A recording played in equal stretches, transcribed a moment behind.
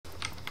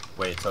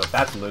Wait, so if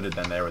that's looted,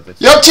 then there was a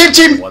Yo,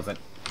 team! It wasn't.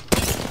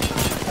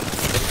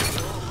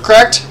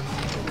 Cracked.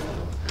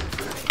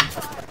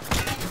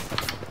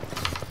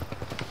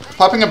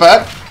 Popping a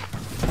bat.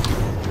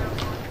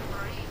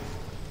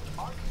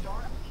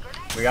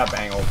 We got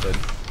bang ulted.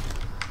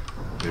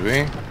 Do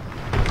we?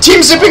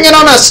 Team zipping in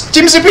on us!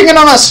 Team zipping in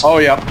on us! Oh,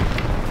 yeah.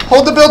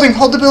 Hold the building,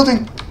 hold the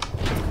building.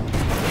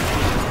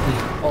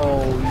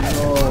 Oh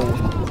no.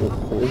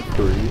 Hold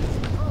three.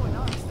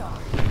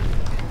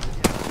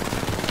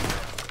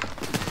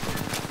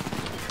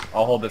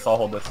 I'll hold this, I'll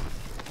hold this.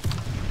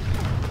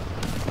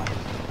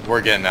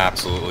 We're getting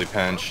absolutely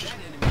pinched.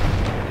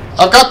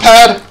 I've got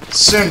pad.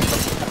 Soon.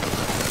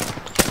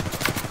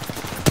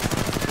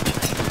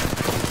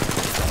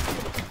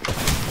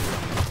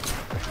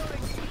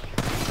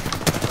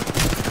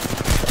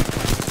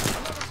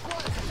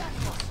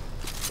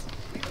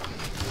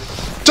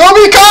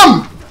 Toby,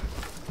 come!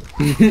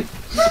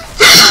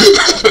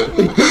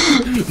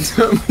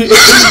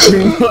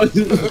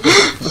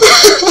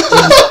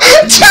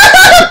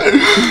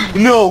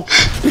 No!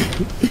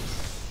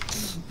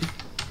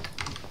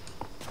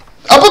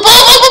 Up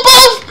above! Up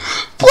above!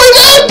 Play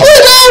down! Play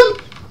down!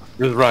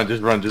 Just run,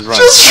 just run, just run.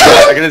 Just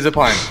run! I got a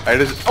zipline.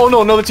 Oh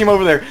no, another team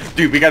over there.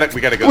 Dude, we gotta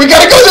go. We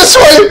gotta go this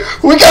way!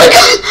 We gotta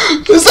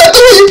go! Is that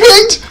the way you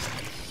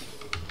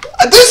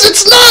pinged? This,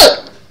 it's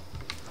not!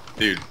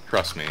 Dude,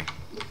 trust me.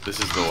 This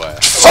is the way.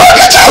 Fuck,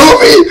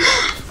 Toby!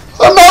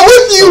 I'm not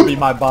with you! Toby,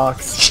 my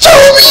box.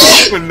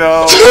 Toby! Oh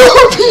no!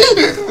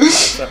 Toby!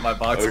 Set my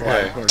box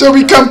Okay. fire.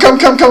 Toby, come!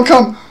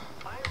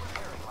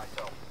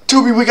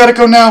 Toby, we gotta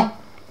go now.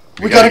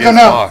 We gotta go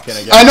now.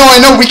 I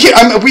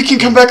know, we can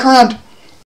come back around.